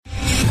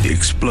the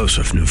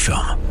explosive new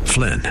film,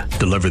 Flynn,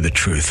 Deliver the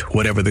Truth,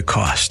 Whatever the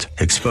Cost,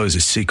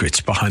 exposes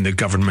secrets behind the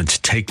government's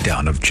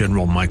takedown of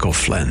General Michael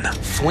Flynn.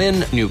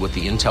 Flynn knew what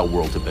the intel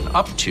world had been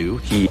up to.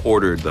 He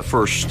ordered the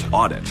first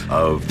audit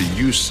of the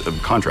use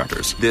of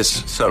contractors.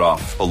 This set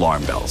off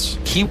alarm bells.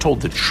 He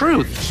told the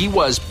truth. He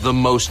was the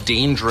most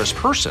dangerous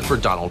person for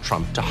Donald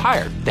Trump to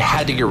hire. They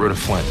had to get rid of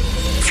Flynn.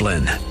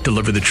 Flynn,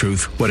 Deliver the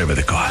Truth, Whatever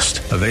the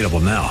Cost. Available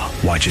now.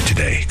 Watch it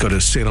today. Go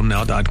to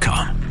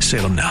salemnow.com.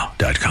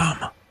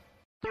 salemnow.com.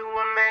 You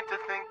were made to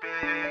think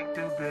big,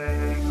 too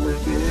big,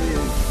 big.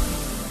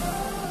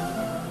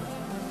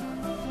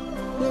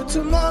 But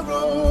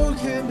tomorrow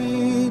can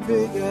be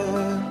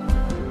bigger.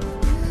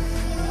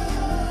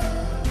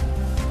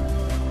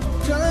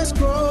 Just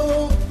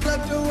grow,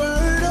 let the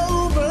word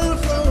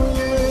overflow,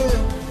 yeah.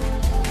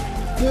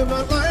 Live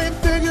a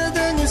life bigger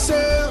than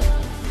yourself.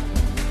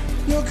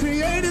 You're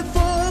created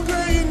for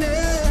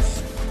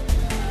greatness.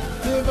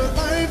 Live a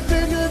life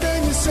bigger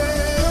than yourself.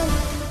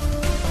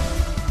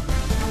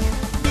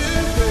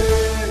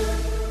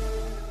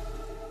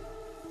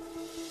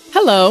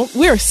 Hello,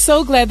 we're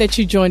so glad that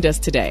you joined us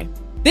today.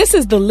 This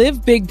is the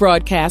Live Big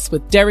broadcast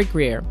with Derek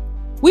Grier.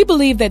 We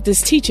believe that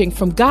this teaching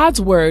from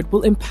God's Word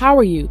will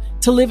empower you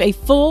to live a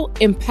full,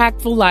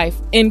 impactful life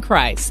in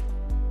Christ.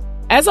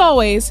 As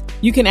always,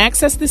 you can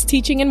access this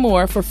teaching and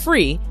more for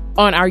free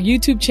on our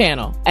YouTube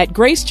channel at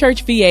Grace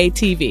Church VA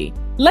TV.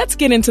 Let's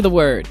get into the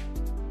Word.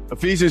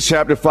 Ephesians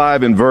chapter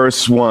 5 and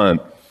verse 1.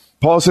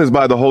 Paul says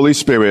by the Holy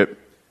Spirit,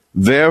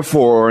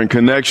 therefore, in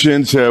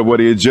connection to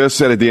what he had just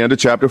said at the end of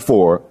chapter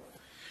 4,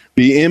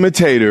 be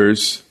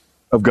imitators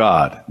of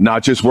God,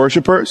 not just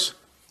worshipers,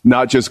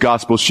 not just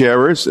gospel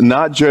sharers,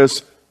 not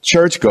just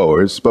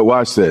churchgoers, but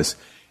watch this,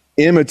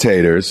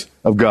 imitators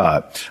of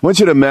God. I want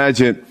you to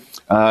imagine,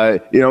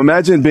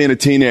 imagine being a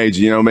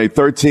teenager, maybe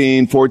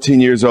 13,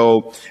 14 years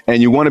old,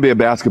 and you want to be a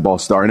basketball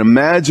star. And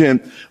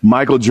imagine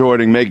Michael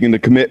Jordan making the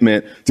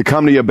commitment to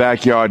come to your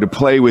backyard to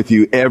play with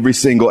you every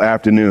single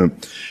afternoon.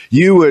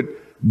 You would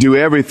do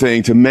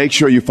everything to make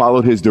sure you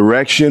followed his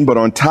direction, but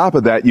on top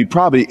of that, you'd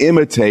probably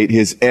imitate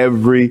his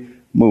every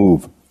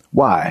move.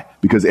 Why?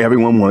 Because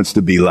everyone wants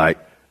to be like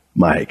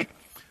Mike.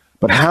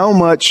 But how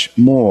much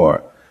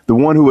more the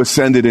one who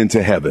ascended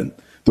into heaven,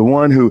 the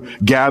one who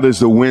gathers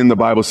the wind, the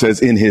Bible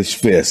says, in his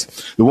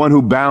fist, the one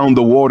who bound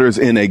the waters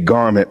in a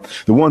garment,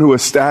 the one who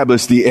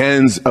established the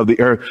ends of the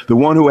earth, the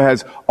one who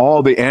has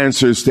all the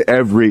answers to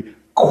every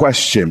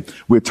question.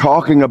 We're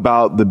talking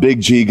about the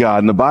big G God,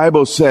 and the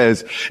Bible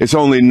says it's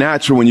only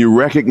natural when you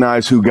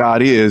recognize who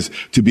God is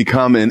to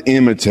become an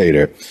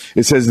imitator.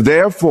 It says,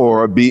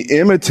 therefore, be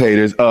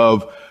imitators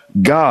of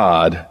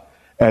God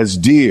as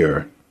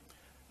dear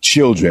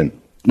children.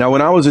 Now,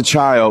 when I was a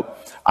child,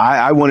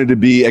 I wanted to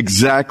be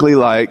exactly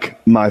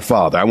like my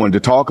father. I wanted to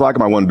talk like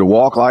him. I wanted to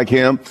walk like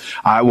him.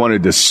 I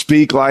wanted to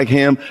speak like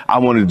him. I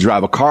wanted to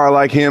drive a car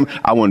like him.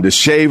 I wanted to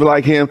shave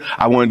like him.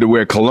 I wanted to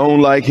wear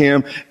cologne like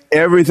him.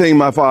 Everything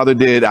my father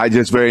did, I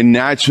just very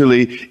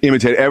naturally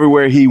imitated.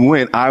 Everywhere he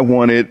went, I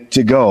wanted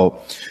to go.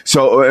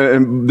 So,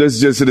 and this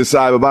is just to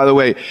decide, but by the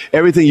way,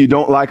 everything you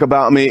don't like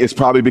about me is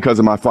probably because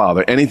of my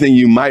father. Anything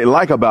you might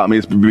like about me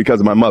is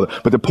because of my mother.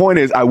 But the point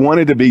is, I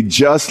wanted to be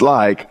just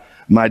like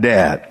my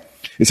dad.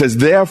 It says,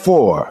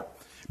 therefore,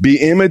 be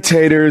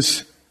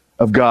imitators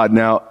of God.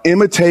 Now,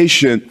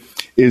 imitation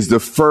is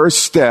the first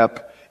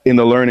step in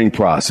the learning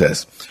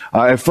process.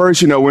 At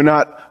first, we're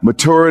not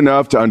mature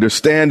enough to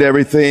understand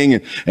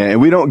everything,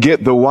 and we don't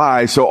get the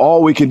why. So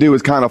all we can do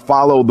is kind of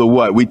follow the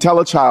what. We tell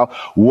a child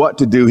what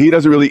to do. He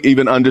doesn't really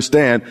even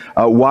understand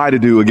why to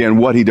do, again,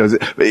 what he does.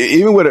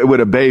 Even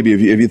with a baby,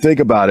 if you think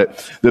about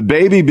it, the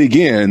baby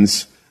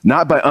begins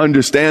not by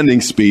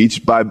understanding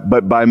speech,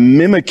 but by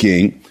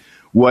mimicking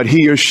what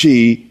he or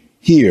she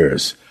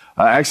hears.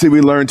 Actually, we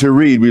learn to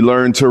read, we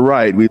learn to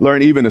write, we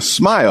learn even to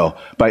smile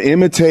by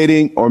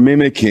imitating or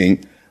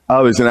mimicking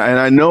others. And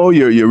I know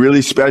you're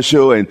really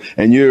special and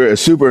you're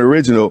super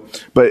original,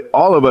 but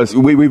all of us,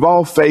 we've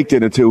all faked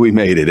it until we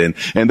made it.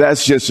 And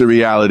that's just the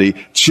reality.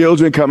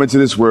 Children come into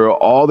this world,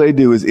 all they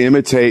do is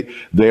imitate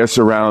their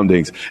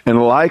surroundings.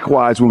 And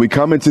likewise, when we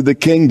come into the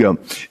kingdom,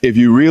 if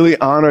you really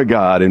honor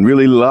God and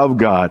really love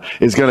God,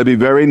 it's going to be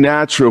very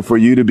natural for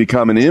you to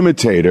become an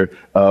imitator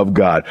of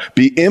God.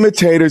 Be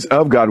imitators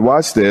of God.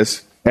 Watch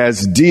this.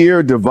 As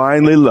dear,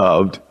 divinely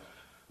loved,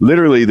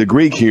 literally the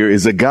Greek here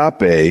is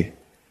agape,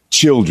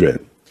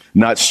 children.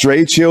 Not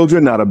stray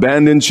children, not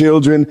abandoned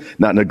children,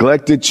 not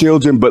neglected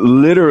children, but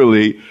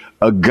literally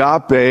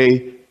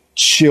agape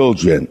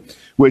children,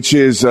 which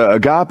is,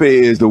 agape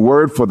is the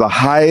word for the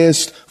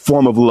highest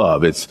form of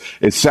love. It's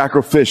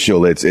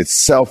sacrificial, it's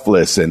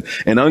selfless and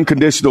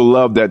unconditional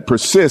love that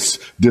persists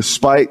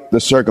despite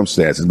the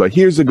circumstances. But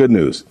here's the good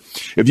news.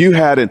 If you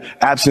had an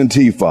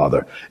absentee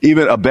father,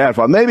 even a bad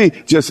father, maybe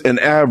just an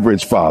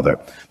average father,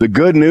 the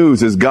good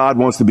news is God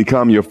wants to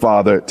become your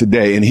father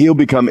today, and he'll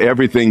become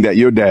everything that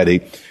your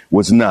daddy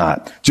was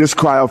not. Just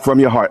cry out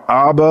from your heart,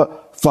 Abba,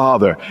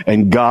 Father,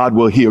 and God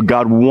will hear.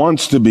 God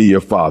wants to be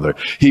your father.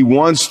 He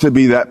wants to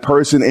be that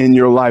person in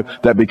your life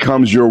that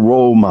becomes your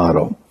role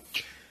model.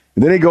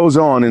 And then he goes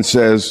on and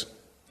says,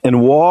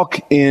 and walk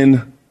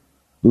in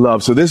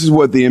love. So this is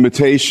what the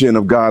imitation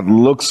of God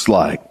looks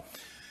like.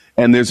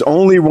 And there's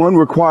only one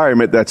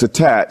requirement that's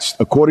attached,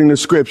 according to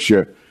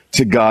Scripture,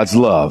 to God's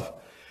love.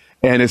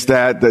 And it's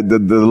that the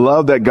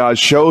love that God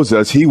shows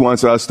us, he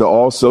wants us to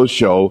also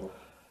show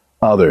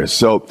others.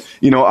 So,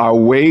 our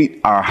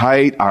weight, our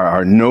height,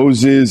 our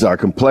noses, our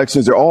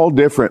complexions, they're all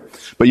different.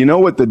 But you know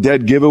what the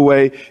dead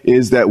giveaway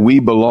is? That we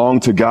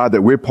belong to God,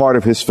 that we're part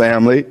of his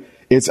family.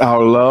 It's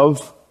our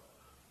love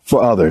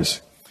for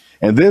others.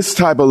 And this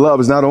type of love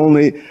is not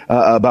only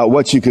about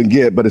what you can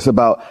get, but it's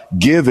about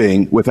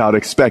giving without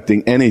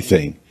expecting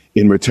anything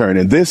in return.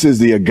 And this is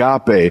the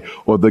agape,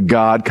 or the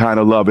God kind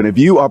of love. And if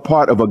you are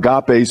part of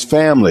agape's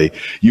family,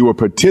 you will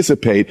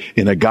participate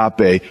in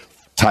agape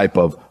type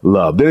of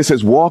love. Then it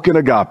says, walk in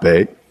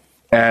agape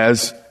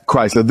as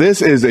Christ. Now,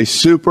 this is a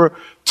super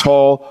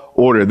tall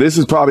order. This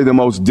is probably the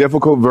most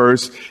difficult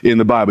verse in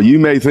the Bible. You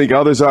may think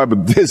others are,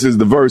 but this is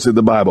the verse in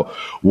the Bible.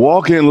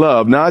 Walk in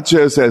love, not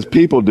just as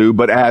people do,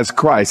 but as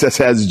Christ.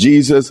 That's as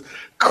Jesus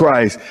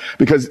Christ.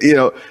 Because,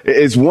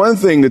 it's one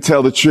thing to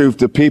tell the truth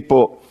to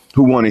people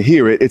who want to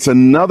hear it. It's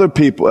another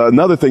thing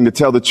to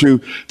tell the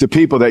truth to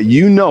people that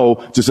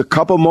just a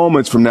couple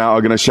moments from now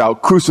are going to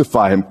shout,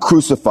 crucify him,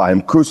 crucify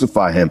him,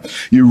 crucify him.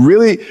 You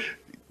really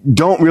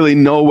don't really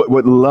know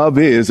what love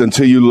is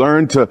until you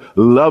learn to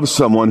love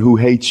someone who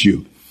hates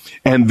you.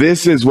 And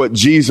this is what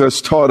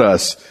Jesus taught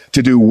us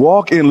to do.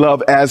 Walk in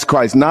love as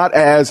Christ, not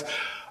as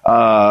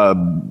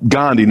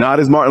Gandhi, not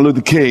as Martin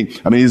Luther King.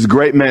 I mean, he's a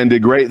great man,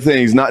 did great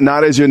things,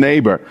 not as your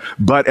neighbor,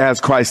 but as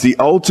Christ. The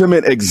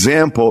ultimate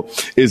example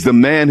is the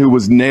man who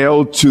was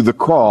nailed to the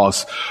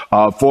cross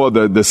for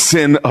the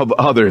sin of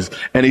others.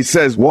 And he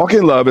says, walk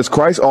in love as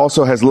Christ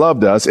also has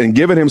loved us and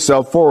given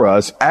himself for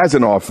us as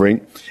an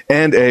offering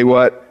and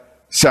a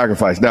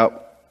sacrifice.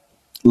 Now,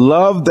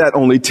 love that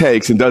only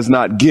takes and does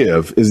not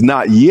give is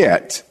not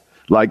yet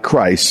like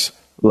Christ's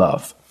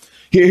love.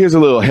 Here's a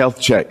little health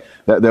check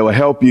that will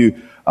help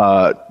you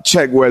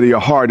check whether your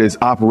heart is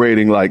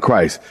operating like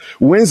Christ.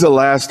 When's the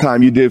last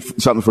time you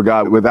did something for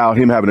God without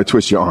him having to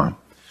twist your arm?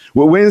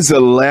 Well, when's the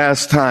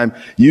last time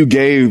you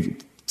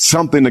gave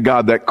something to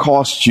God that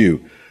cost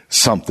you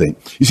something?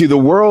 You see, the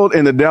world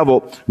and the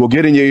devil will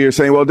get in your ear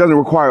saying, well, it doesn't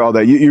require all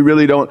that. You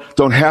really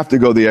don't have to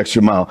go the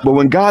extra mile. But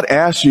when God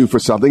asks you for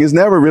something, it's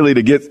never really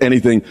to get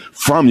anything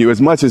from you as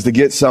much as to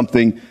get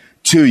something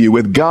to you.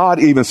 With God,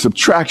 even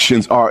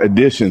subtractions are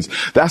additions.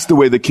 That's the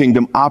way the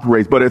kingdom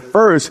operates. But at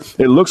first,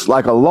 it looks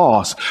like a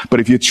loss. But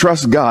if you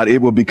trust God,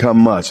 it will become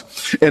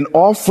much. An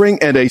offering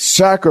and a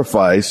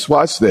sacrifice,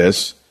 watch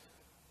this,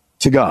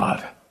 to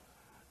God.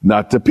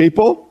 Not to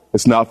people.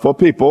 It's not for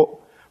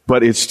people,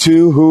 but it's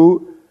to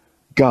who?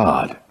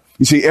 God.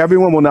 You see,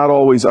 everyone will not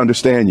always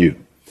understand you.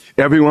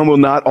 Everyone will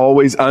not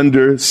always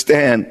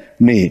understand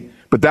me.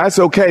 But that's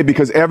okay,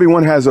 because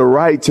everyone has a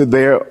right to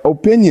their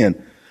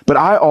opinion. But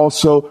I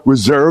also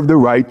reserve the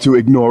right to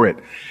ignore it.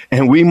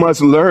 And we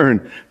must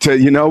learn to,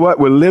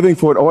 we're living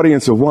for an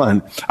audience of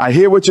one. I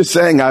hear what you're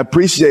saying. I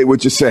appreciate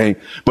what you're saying.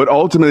 But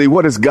ultimately,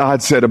 what has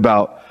God said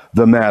about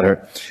the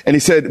matter? And he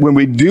said, when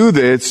we do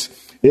this,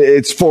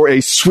 it's for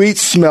a sweet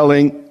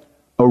smelling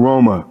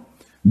aroma.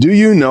 Do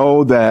you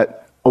know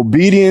that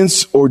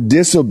obedience or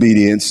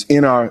disobedience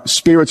in our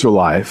spiritual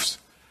lives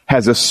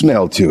has a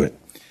smell to it?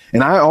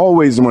 And I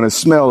always want to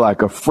smell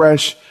like a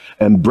fresh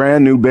and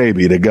brand new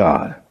baby to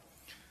God.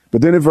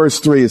 But then in verse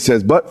 3, it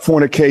says, but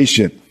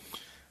fornication.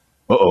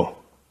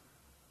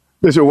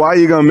 Bishop, why are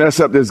you going to mess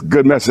up this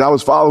good message? I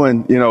was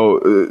following,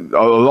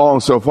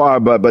 along so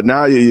far, but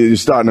now you're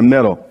starting in the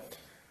middle.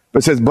 But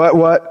it says, but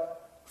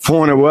what?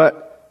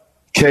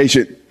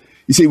 Fornication.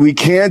 You see, we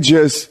can't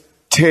just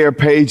tear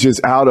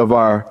pages out of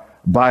our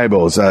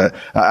Bibles.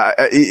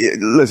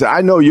 Listen,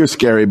 I know you're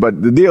scary,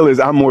 but the deal is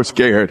I'm more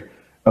scared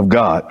of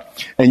God.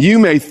 And you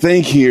may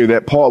think here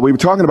that we were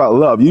talking about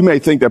love. You may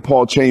think that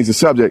Paul changed the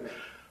subject.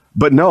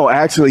 But no,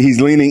 actually,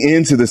 he's leaning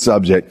into the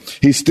subject.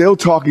 He's still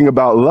talking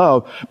about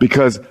love,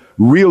 because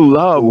real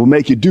love will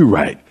make you do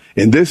right.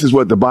 And this is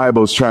what the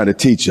Bible is trying to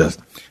teach us.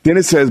 Then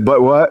it says,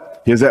 but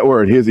what? Here's that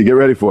word. Get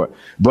ready for it.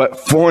 But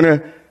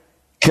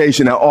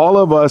fornication. Now, all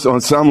of us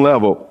on some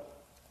level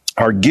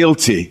are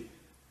guilty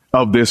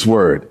of this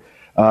word.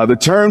 The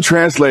term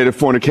translated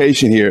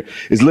fornication here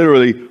is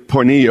literally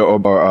porneia or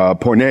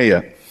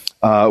porneia,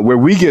 where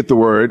we get the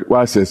word,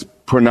 watch this,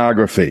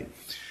 pornography.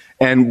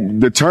 And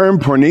the term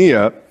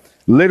porneia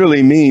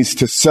literally means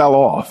to sell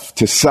off,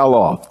 to sell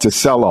off, to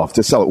sell off,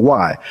 to sell it.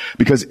 Why?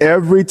 Because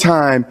every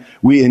time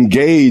we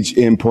engage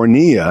in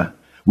porneia,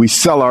 we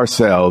sell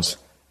ourselves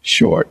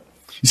short.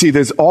 You see,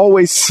 there's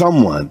always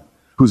someone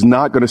who's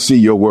not going to see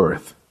your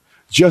worth.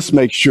 Just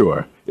make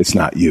sure it's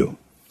not you.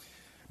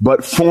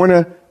 But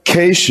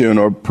fornication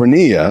or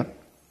porneia,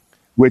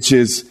 which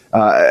is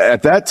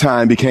at that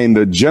time became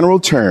the general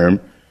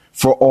term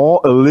for all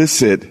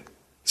illicit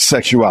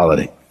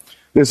sexuality.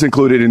 This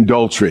included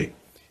adultery,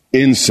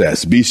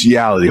 incest,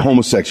 bestiality,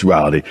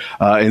 homosexuality,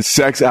 and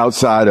sex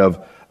outside of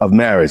of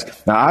marriage.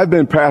 Now, I've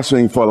been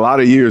pastoring for a lot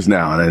of years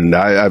now, and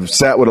I've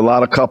sat with a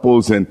lot of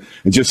couples and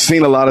just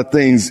seen a lot of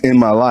things in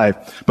my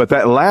life. But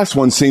that last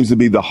one seems to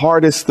be the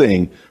hardest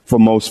thing for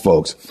most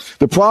folks.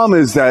 The problem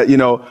is that,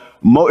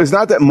 it's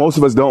not that most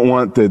of us don't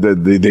want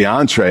the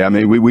entree. I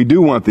mean, we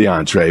do want the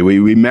entree.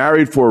 We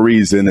married for a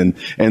reason,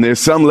 and there's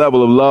some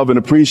level of love and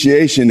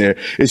appreciation there.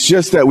 It's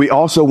just that we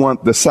also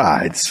want the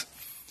sides.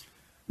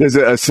 There's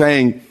a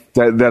saying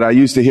that I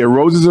used to hear: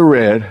 roses are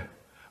red,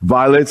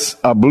 violets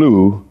are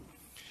blue.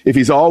 If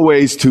he's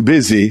always too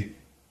busy,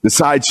 the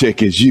side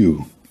chick is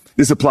you.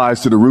 This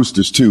applies to the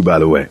roosters too, by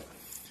the way.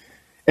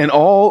 And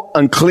all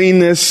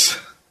uncleanness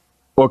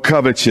or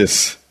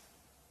covetousness.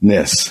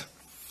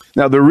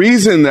 Now, the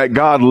reason that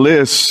God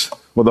lists,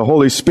 or the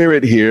Holy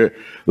Spirit here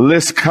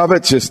lists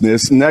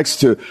covetousness next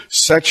to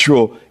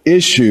sexual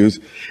issues,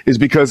 is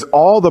because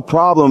all the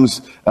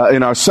problems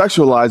in our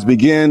sexual lives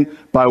begin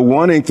by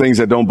wanting things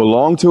that don't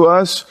belong to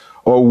us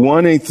or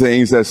wanting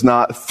things that's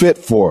not fit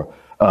for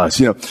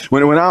us.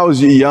 When I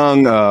was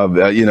young,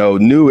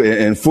 new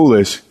and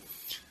foolish,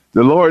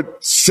 the Lord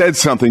said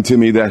something to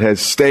me that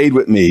has stayed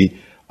with me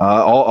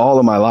all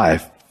of my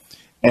life.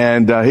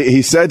 And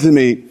he said to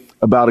me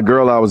about a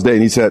girl I was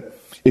dating. He said,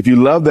 if you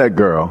love that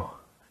girl,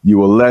 you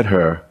will let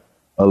her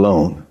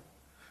alone.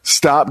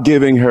 Stop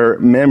giving her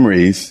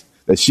memories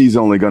that she's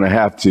only going to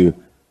have to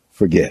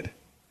forget.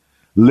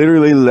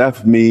 Literally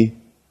left me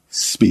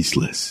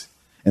speechless.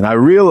 And I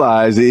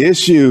realized the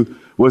issue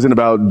wasn't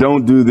about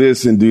don't do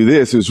this and do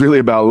this. It was really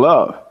about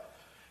love.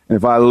 And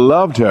if I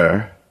loved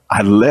her,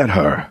 I'd let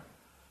her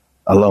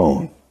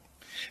alone.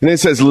 And it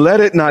says, let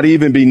it not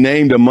even be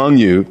named among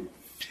you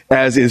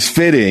as is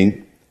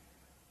fitting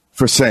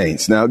for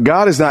saints. Now,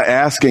 God is not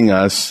asking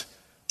us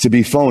to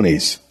be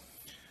phonies.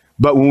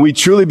 But when we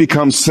truly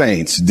become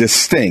saints,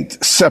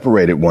 distinct,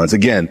 separated ones,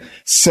 again,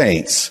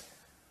 saints,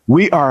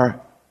 we are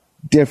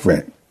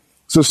different.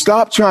 So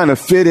stop trying to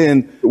fit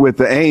in with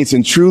the ain'ts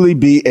and truly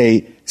be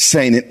a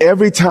saint. And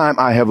every time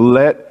I have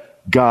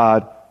let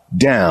God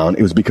down,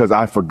 it was because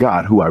I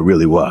forgot who I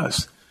really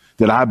was,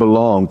 that I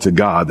belonged to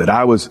God, that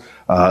I was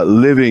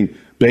living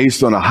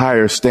based on a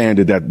higher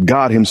standard, that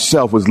God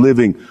himself was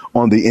living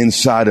on the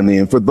inside of me.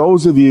 And for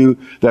those of you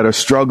that are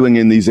struggling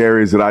in these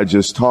areas that I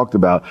just talked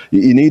about,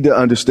 you need to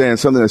understand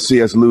something that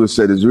C.S. Lewis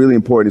said is really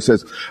important. He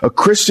says, a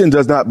Christian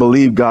does not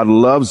believe God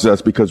loves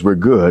us because we're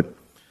good,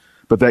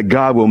 but that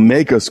God will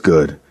make us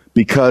good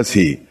because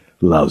he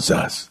loves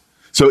us.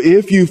 So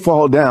if you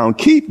fall down,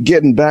 keep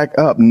getting back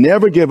up.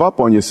 Never give up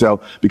on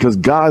yourself, because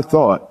God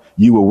thought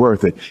you were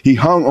worth it. He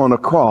hung on a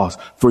cross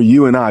for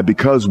you and I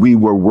because we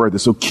were worth it.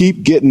 So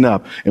keep getting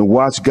up and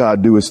watch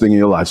God do his thing in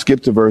your life.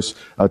 Skip to verse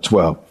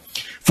 12.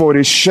 For it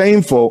is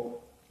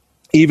shameful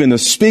even to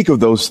speak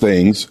of those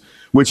things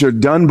which are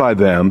done by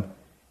them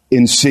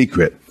in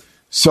secret.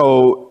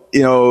 So,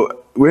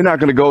 we're not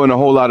going to go in a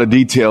whole lot of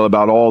detail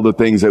about all the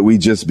things that we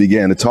just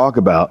began to talk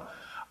about.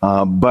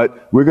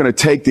 But we're going to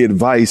take the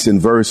advice in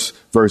verse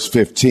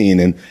 15.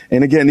 And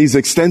again, these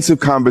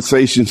extensive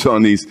conversations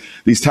on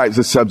these types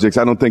of subjects,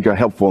 I don't think are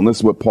helpful. And this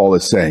is what Paul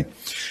is saying.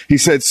 He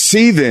said,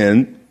 see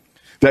then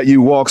that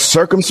you walk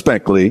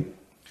circumspectly,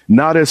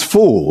 not as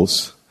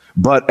fools,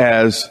 but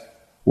as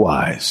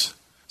wise.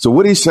 So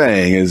what he's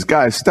saying is,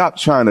 guys, stop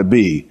trying to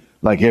be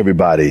like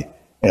everybody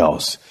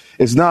else.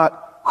 It's not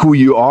who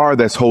you are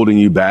that's holding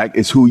you back.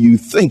 It's who you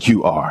think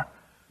you are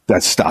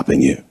that's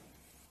stopping you.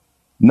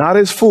 Not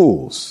as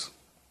fools.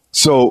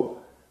 So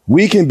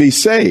we can be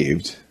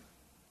saved,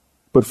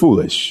 but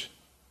foolish.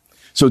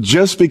 So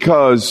just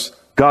because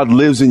God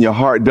lives in your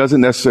heart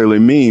doesn't necessarily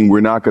mean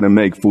we're not going to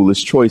make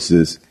foolish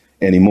choices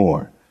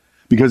anymore.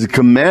 Because it's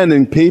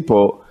commanding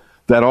people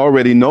that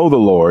already know the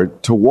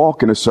Lord to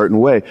walk in a certain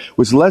way,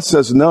 which lets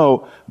us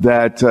know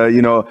that,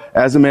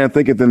 as a man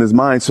thinketh in his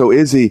mind, so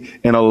is he.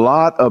 And a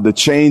lot of the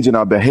change in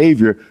our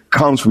behavior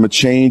comes from a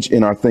change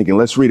in our thinking.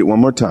 Let's read it one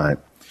more time.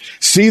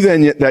 See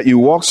then that you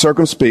walk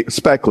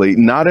circumspectly,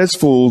 not as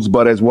fools,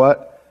 but as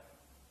what?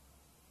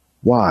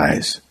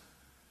 Wise.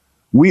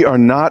 We are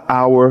not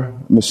our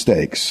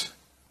mistakes.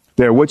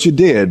 They're what you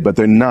did, but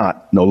they're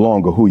no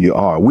longer who you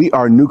are. We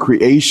are new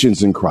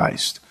creations in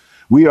Christ.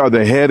 We are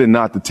the head and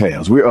not the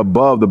tails. We're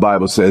above, the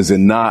Bible says,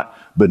 and not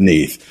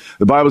beneath.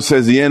 The Bible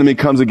says the enemy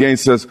comes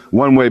against us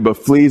one way, but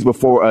flees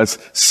before us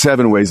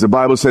 7 ways. The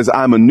Bible says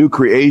I'm a new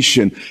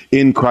creation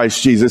in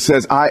Christ Jesus. It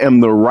says I am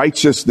the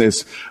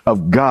righteousness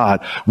of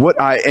God. What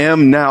I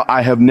am now,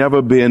 I have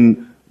never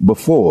been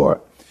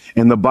before.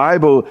 And the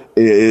Bible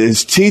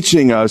is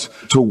teaching us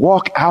to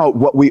walk out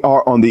what we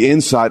are on the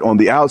inside, on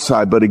the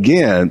outside. But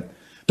again,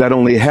 that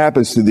only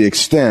happens to the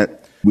extent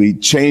we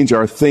change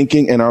our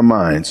thinking and our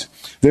minds.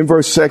 Then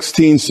verse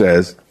 16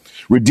 says,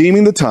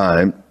 redeeming the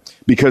time,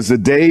 because the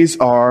days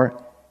are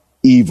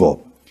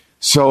evil.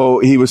 So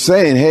he was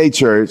saying, hey,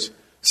 church,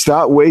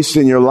 stop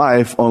wasting your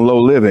life on low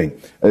living.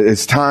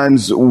 It's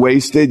time's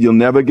wasted. You'll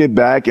never get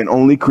back, and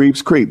only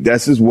creeps creep.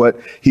 This is what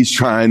he's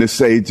trying to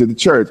say to the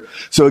church.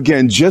 So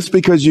again, just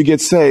because you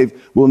get saved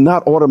will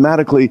not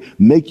automatically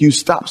make you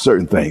stop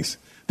certain things.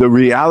 The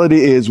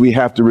reality is we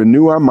have to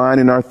renew our mind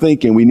and our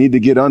thinking. We need to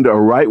get under a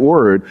right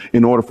word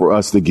in order for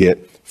us to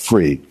get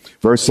free.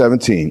 Verse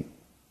 17.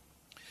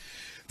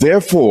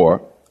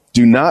 Therefore,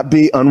 do not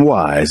be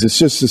unwise. It's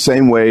just the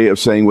same way of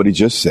saying what he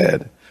just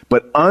said,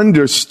 but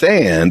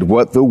understand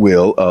what the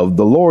will of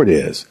the Lord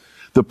is.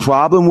 The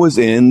problem was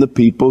in the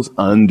people's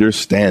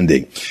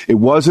understanding. It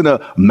wasn't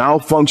a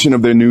malfunction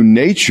of their new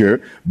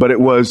nature, but it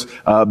was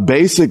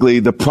basically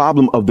the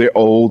problem of their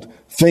old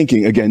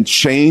thinking. Again,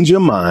 change a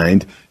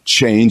mind,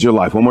 change your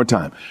life. One more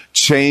time.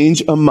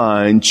 Change a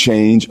mind,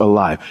 change a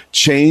life.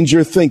 Change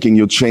your thinking,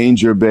 you'll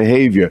change your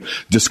behavior.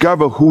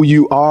 Discover who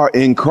you are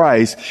in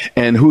Christ,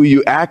 and who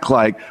you act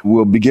like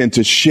will begin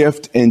to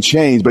shift and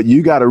change. But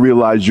you got to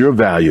realize your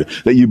value,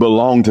 that you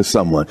belong to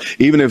someone.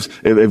 Even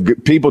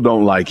if people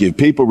don't like you,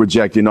 people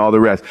reject you and all the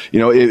rest. You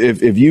know,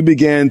 if you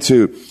begin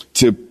to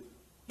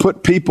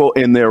put people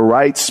in their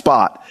right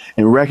spot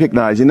and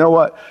recognize, you know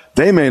what?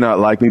 They may not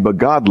like me, but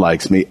God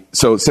likes me.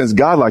 So since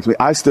God likes me,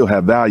 I still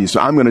have value. So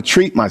I'm going to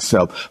treat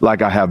myself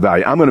like I have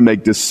value. I'm going to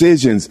make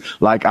decisions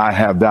like I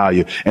have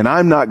value. And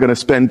I'm not going to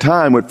spend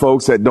time with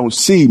folks that don't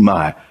see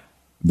my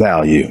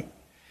value.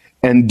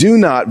 And do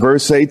not,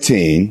 verse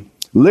 18,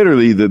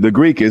 literally the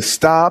Greek is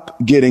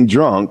stop getting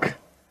drunk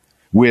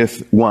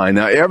with wine.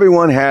 Now,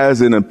 everyone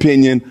has an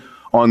opinion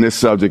on this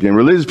subject, and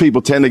religious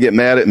people tend to get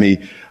mad at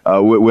me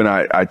when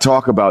I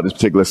talk about this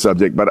particular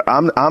subject. But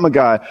I'm a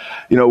guy,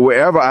 you know,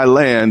 wherever I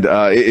land,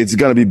 it's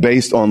going to be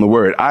based on the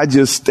word. I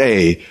just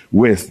stay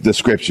with the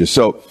scripture.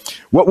 So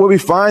what we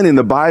find in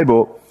the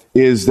Bible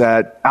is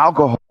that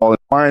alcohol, and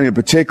wine in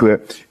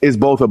particular, is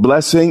both a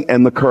blessing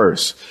and the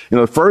curse. You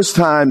know, the first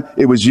time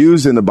it was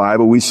used in the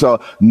Bible, we saw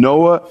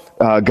Noah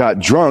got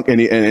drunk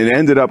and it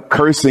ended up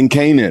cursing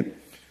Canaan.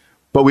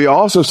 But we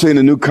also see in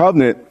the New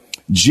Covenant,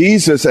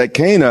 Jesus at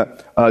Cana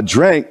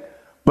drank,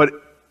 but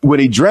when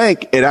he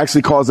drank, it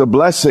actually caused a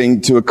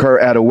blessing to occur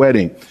at a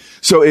wedding.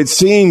 So it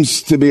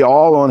seems to be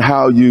all on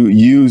how you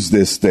use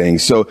this thing.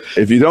 So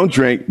if you don't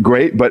drink,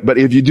 great. But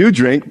if you do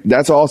drink,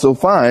 that's also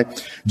fine.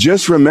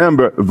 Just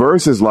remember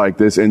verses like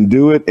this and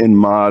do it in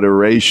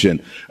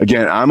moderation.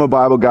 Again, I'm a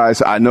Bible guy,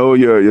 so I know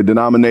your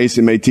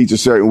denomination may teach a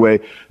certain way.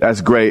 That's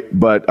great.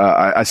 But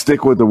I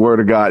stick with the word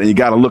of God, and you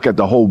got to look at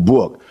the whole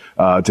book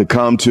to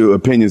come to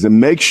opinions,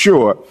 and make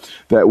sure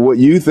that what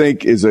you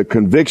think is a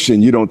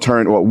conviction, you don't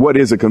turn, or what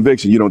is a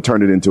conviction, you don't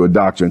turn it into a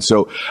doctrine.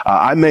 So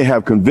I may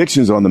have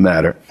convictions on the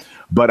matter,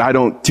 but I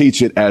don't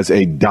teach it as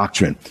a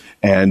doctrine.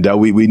 And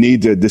we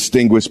need to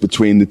distinguish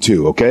between the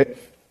two, okay?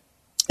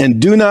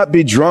 And do not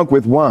be drunk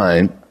with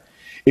wine,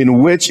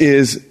 in which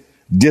is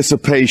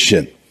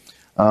dissipation.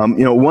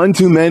 One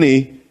too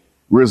many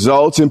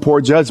results in poor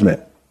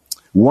judgment.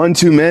 One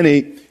too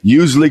many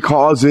usually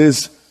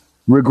causes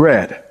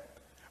regret.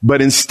 But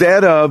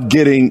instead of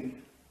getting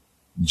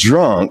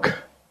drunk,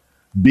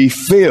 be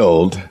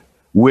filled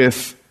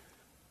with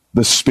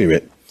the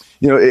Spirit.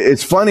 You know,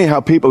 it's funny how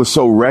people are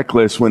so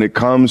reckless when it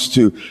comes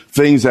to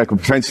things that could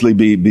potentially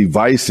be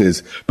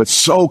vices, but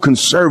so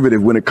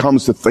conservative when it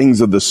comes to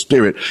things of the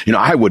Spirit. You know,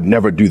 I would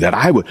never do that.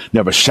 I would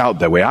never shout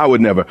that way. I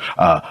would never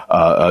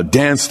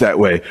dance that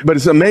way. But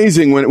it's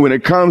amazing when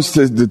it comes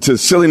to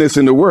silliness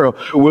in the world,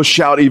 we'll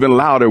shout even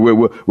louder.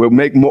 We'll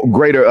make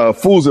greater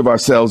fools of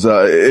ourselves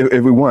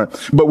if we want.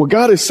 But what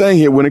God is saying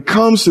here, when it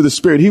comes to the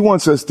Spirit, He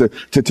wants us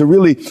to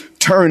really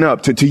turn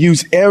up, to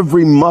use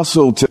every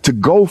muscle to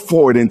go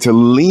forward and to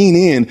lean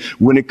in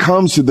when it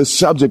comes to the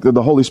subject of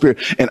the Holy Spirit.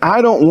 And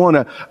I don't want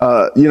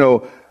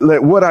to,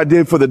 let what I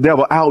did for the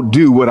devil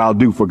outdo what I'll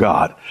do for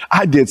God.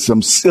 I did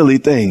some silly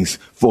things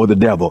for the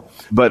devil,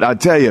 but I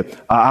tell you,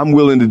 I'm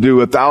willing to do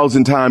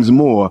 1,000 times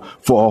more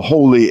for a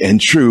holy and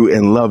true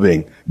and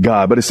loving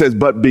God. But it says,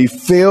 but be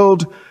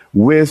filled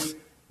with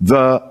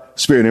the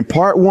Spirit. In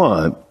part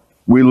 1,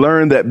 we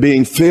learned that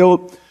being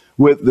filled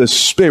with the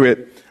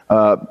Spirit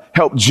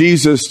helped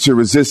Jesus to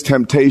resist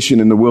temptation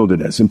in the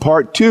wilderness. In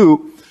part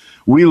 2,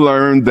 we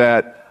learned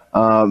that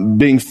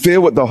being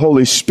filled with the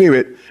Holy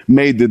Spirit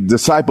made the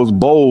disciples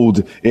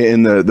bold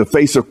in the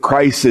face of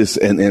crisis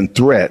and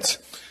threats.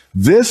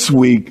 This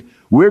week,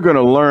 we're going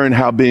to learn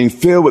how being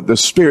filled with the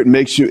Spirit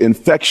makes you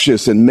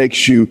infectious and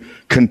makes you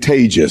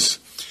contagious.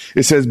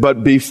 It says,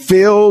 but be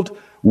filled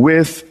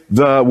with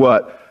the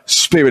what?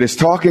 Spirit. It's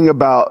talking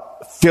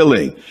about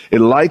filling.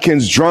 It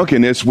likens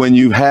drunkenness when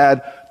you've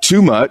had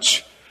too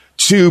much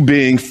to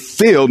being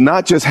filled,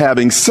 not just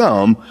having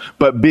some,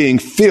 but being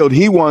filled.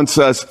 He wants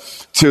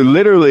us to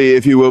literally,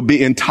 if you will,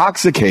 be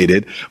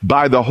intoxicated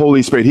by the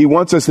Holy Spirit. He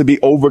wants us to be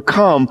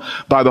overcome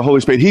by the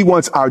Holy Spirit. He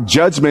wants our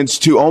judgments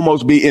to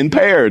almost be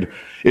impaired,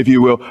 if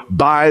you will,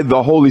 by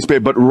the Holy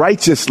Spirit, but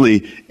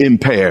righteously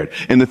impaired.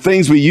 And the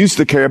things we used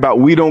to care about,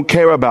 we don't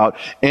care about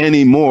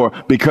anymore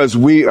because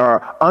we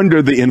are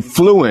under the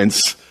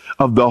influence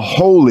of the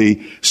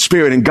Holy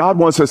Spirit. And God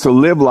wants us to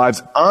live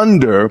lives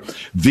under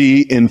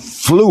the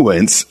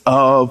influence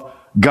of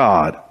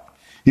God.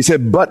 He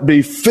said, but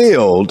be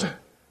filled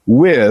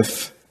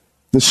with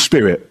the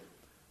Spirit.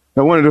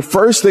 Now, one of the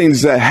first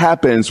things that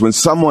happens when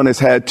someone has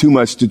had too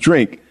much to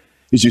drink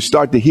is you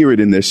start to hear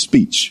it in their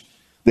speech.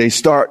 They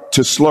start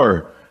to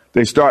slur.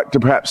 They start to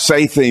perhaps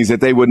say things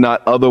that they would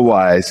not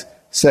otherwise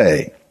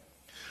say.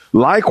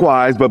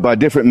 Likewise, but by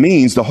different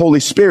means, the Holy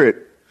Spirit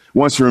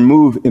wants to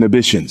remove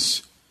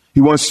inhibitions.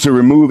 He wants to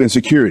remove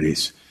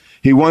insecurities.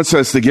 He wants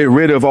us to get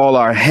rid of all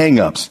our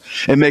hang-ups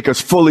and make us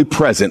fully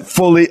present,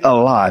 fully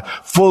alive,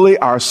 fully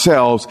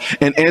ourselves,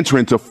 and enter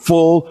into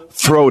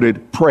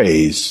full-throated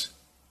praise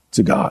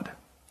to God.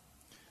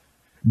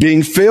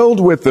 Being filled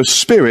with the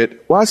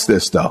Spirit, watch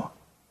this though,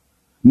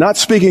 not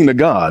speaking to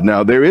God.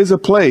 Now, there is a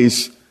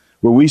place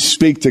where we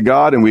speak to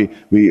God, and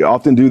we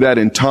often do that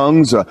in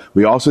tongues.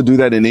 We also do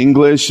that in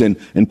English,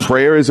 and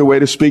prayer is a way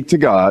to speak to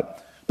God.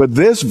 But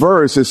this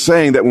verse is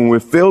saying that when we're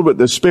filled with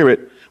the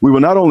Spirit, we will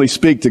not only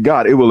speak to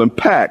God, it will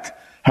impact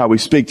how we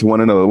speak to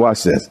one another.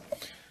 Watch this.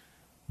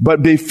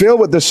 But be filled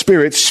with the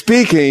Spirit,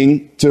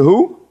 speaking to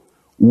who?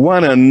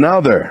 One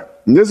another.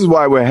 And this is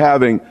why we're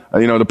having,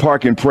 the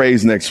Park and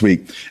Praise next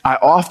week. I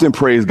often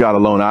praise God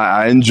alone.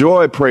 I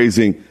enjoy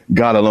praising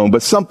God alone,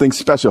 but something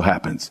special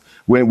happens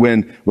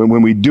when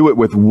we do it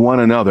with one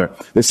another.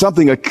 There's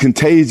something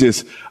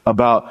contagious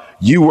about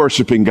you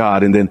worshiping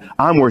God and then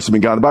I'm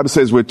worshiping God. The Bible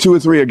says where two or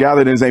three are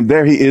gathered in his name,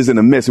 there he is in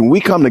the midst. And we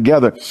come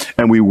together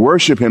and we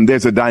worship him.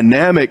 There's a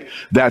dynamic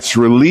that's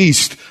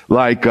released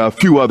like a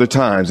few other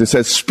times. It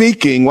says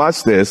speaking,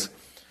 watch this,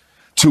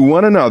 to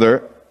one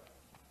another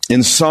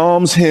in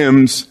psalms,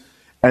 hymns,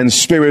 and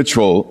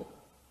spiritual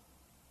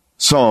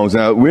songs.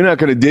 Now, we're not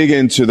going to dig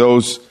into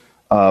those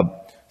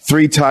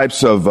three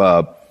types of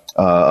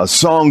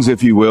songs,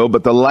 if you will,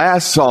 but the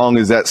last song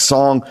is that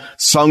song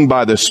sung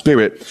by the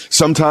Spirit.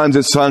 Sometimes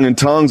it's sung in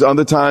tongues.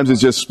 Other times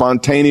it's just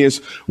spontaneous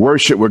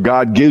worship where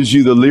God gives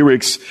you the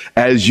lyrics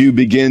as you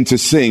begin to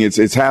sing.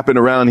 It's happened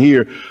around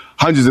here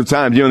hundreds of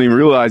times. You don't even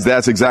realize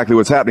that's exactly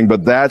what's happening,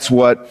 but that's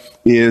what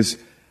is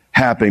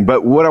happening.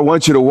 But what I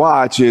want you to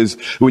watch is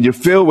when you're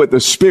filled with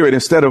the Spirit,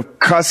 instead of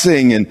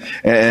cussing and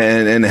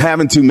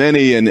having too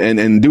many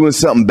and doing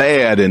something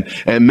bad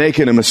and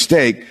making a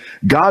mistake,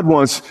 God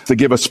wants to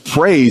give us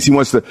praise. He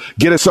wants to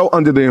get us so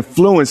under the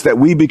influence that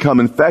we become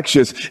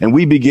infectious and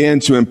we begin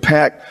to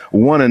impact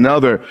one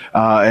another,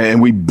 and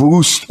we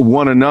boost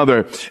one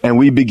another and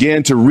we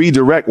begin to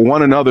redirect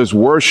one another's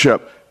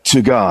worship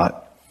to God.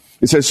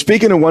 It says,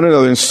 speaking to one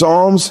another in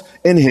psalms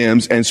and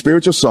hymns and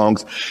spiritual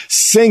songs,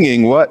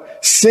 singing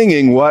what?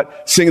 Singing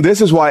what? Singing. This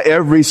is why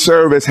every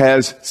service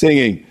has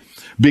singing,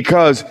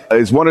 because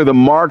it's one of the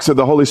marks of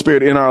the Holy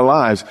Spirit in our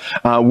lives.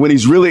 When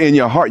he's really in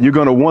your heart, you're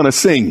going to want to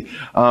sing.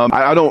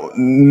 I don't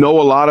know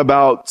a lot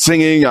about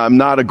singing. I'm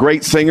not a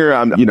great singer.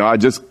 I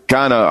just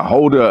kind of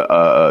hold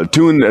a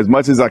tune as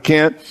much as I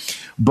can.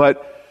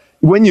 But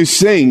when you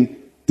sing,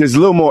 there's a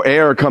little more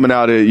air coming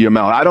out of your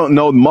mouth. I don't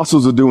know.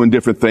 Muscles are doing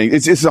different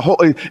things.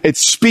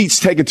 It's speech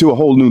taken to a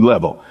whole new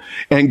level.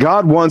 And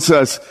God wants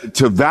us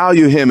to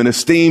value him and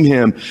esteem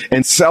him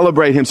and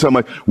celebrate him so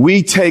much.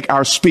 We take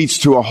our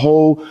speech to a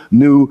whole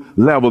new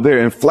level. There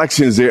are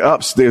inflections, there are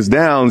ups, there's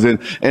downs, and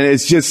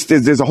it's just,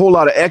 there's a whole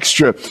lot of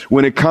extra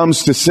when it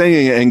comes to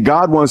singing. And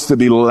God wants to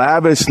be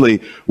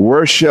lavishly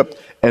worshiped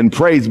and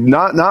praised,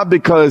 not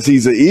because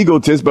he's an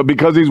egotist, but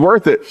because he's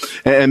worth it.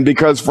 And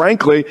because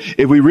frankly,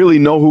 if we really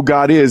know who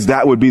God is,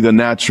 that would be the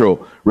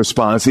natural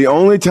response. The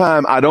only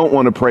time I don't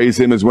want to praise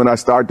him is when I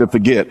start to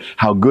forget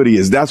how good he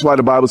is. That's why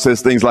the Bible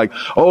says things like,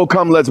 oh,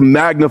 come, let's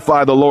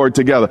magnify the Lord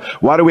together.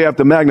 Why do we have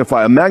to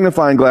magnify? A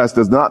magnifying glass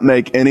does not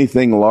make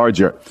anything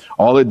larger.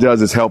 All it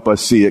does is help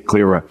us see it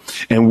clearer.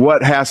 And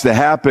what has to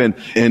happen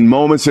in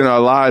moments in our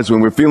lives when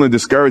we're feeling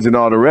discouraged and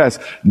all the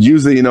rest,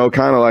 usually,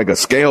 kind of like a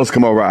scales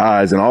come over our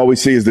eyes and all we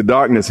see is the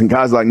darkness. And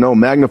God's like, no,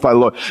 magnify the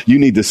Lord. You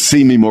need to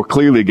see me more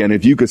clearly again.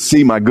 If you could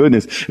see my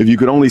goodness, if you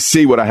could only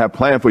see what I have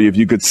planned for you, if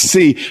you could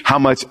see how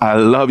much I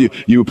love you,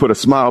 you would put a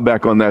smile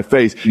back on that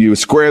face. You would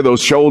square those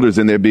shoulders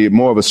and there'd be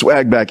more of a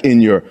swag back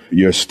in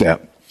your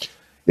step.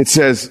 It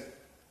says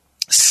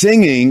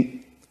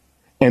singing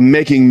and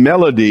making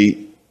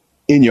melody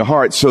in your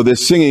heart. So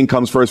this singing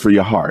comes first for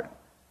your heart.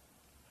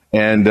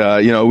 And,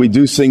 we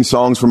do sing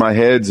songs from our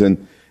heads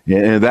and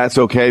that's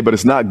okay, but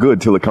it's not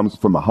good till it comes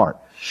from my heart.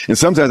 And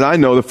sometimes I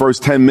know the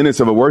first 10 minutes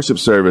of a worship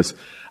service,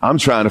 I'm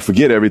trying to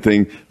forget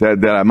everything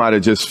that I might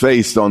have just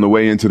faced on the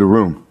way into the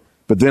room.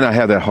 But then I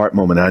have that heart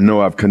moment. I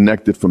know I've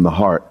connected from the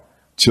heart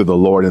to the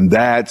Lord. And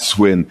that's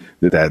when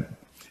that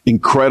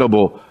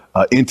incredible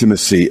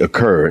intimacy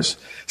occurs.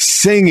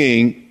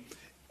 Singing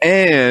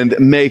and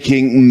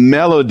making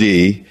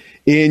melody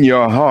in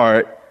your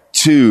heart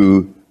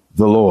to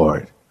the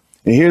Lord.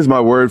 And here's my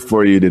word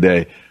for you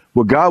today.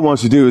 What God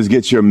wants to do is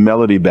get your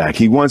melody back.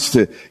 He wants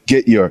to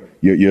get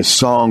your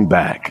song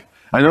back.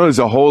 I know there's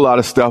a whole lot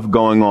of stuff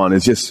going on.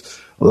 It's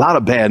just a lot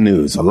of bad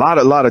news, a lot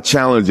of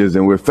challenges,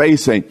 and we're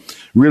facing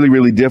really,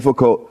 really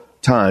difficult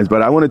times.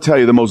 But I want to tell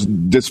you the most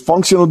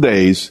dysfunctional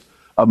days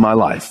of my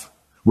life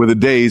were the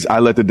days I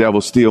let the devil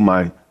steal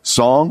my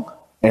song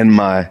and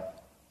my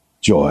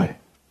joy.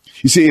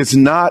 You see, it's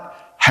not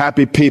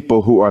happy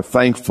people who are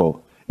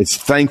thankful. It's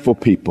thankful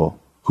people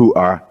who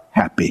are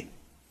happy.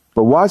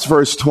 But watch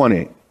verse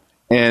 20.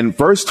 And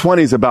verse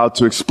 20 is about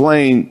to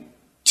explain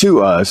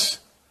to us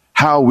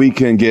how we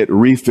can get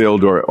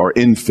refilled or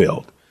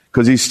infilled.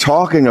 because he's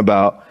talking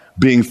about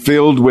being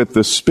filled with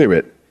the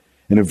Spirit.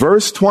 And in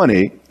verse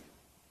 20,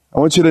 I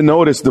want you to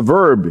notice the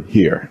verb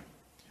here,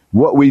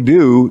 what we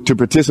do to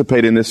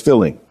participate in this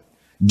filling.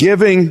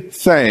 Giving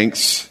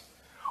thanks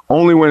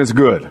only when it's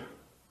good,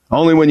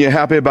 only when you're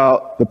happy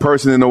about the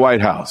person in the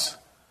White House,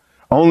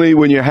 only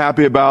when you're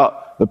happy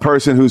about the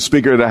person who's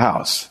Speaker of the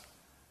House.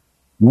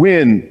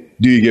 When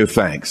do you give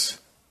thanks?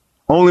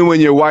 Only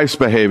when your wife's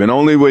behaving,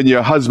 only when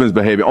your husband's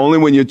behaving, only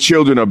when your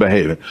children are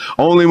behaving,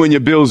 only when your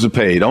bills are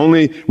paid,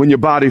 only when your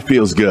body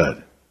feels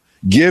good.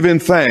 Giving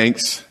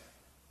thanks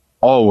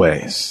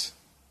always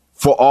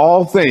for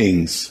all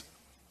things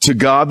to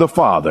God the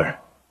Father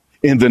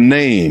in the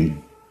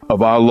name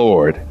of our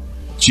Lord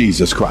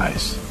Jesus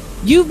Christ.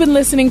 You've been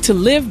listening to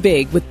Live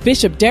Big with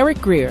Bishop Derek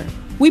Grier.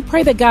 We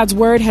pray that God's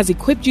Word has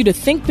equipped you to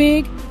think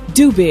big,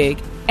 do big,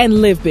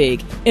 and live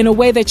big in a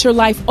way that your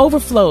life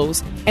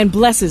overflows and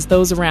blesses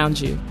those around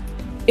you.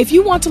 If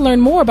you want to learn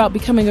more about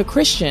becoming a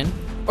Christian,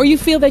 or you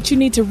feel that you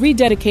need to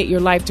rededicate your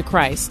life to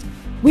Christ,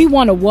 we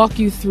want to walk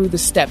you through the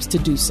steps to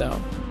do so.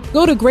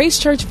 Go to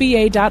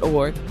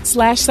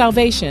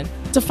gracechurchva.org/salvation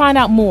to find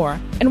out more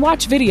and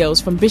watch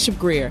videos from Bishop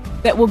Grier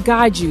that will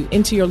guide you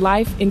into your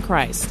life in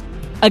Christ.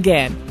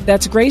 Again,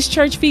 that's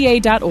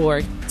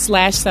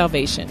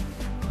gracechurchva.org/salvation.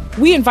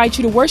 We invite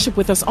you to worship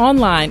with us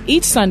online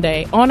each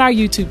Sunday on our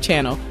YouTube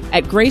channel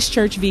at Grace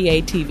Church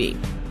VA TV.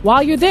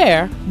 While you're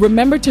there,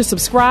 remember to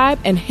subscribe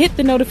and hit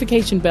the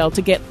notification bell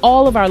to get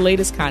all of our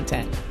latest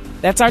content.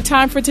 That's our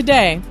time for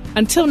today.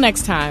 Until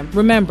next time,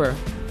 remember,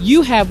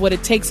 you have what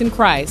it takes in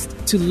Christ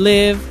to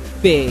live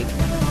big.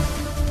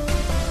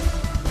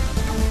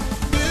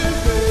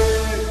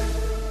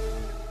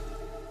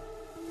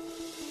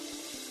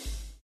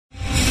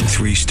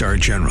 Three-star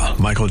General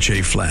Michael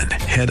J. Flynn,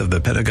 head of the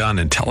Pentagon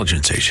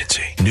Intelligence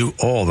Agency, knew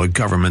all the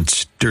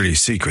government's dirty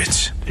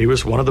secrets. He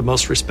was one of the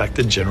most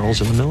respected generals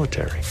in the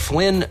military.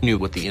 Flynn knew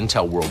what the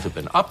intel world had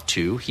been up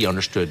to. He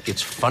understood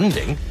its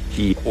funding.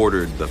 He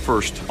ordered the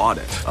first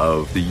audit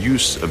of the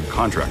use of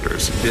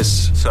contractors.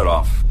 This set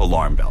off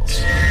alarm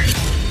bells.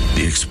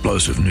 The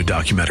explosive new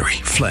documentary,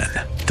 Flynn,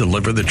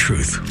 Deliver the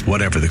Truth,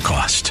 Whatever the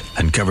Cost,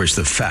 uncovers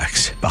the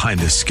facts behind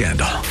this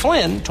scandal.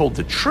 Flynn told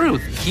the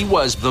truth. He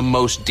was the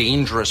most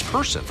dangerous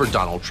person for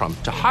Donald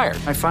Trump to hire.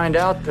 I find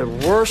out the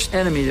worst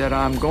enemy that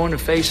I'm going to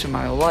face in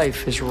my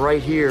life is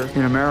right here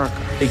in America.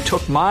 They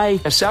took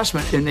my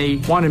assessment and they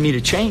wanted me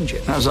to change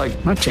it. And I was like,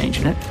 I'm not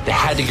changing it. They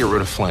had to get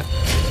rid of Flynn.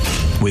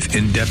 With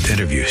in-depth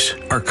interviews,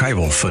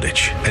 archival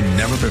footage, and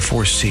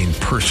never-before-seen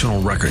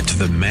personal records of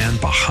the man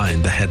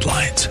behind the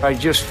headlines. I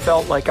just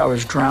felt like I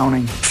was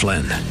drowning.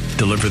 Flynn,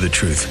 Deliver the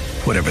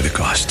Truth, Whatever the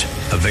Cost.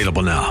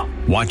 Available now.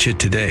 Watch it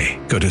today.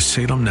 Go to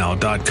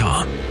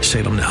salemnow.com.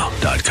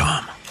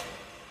 salemnow.com.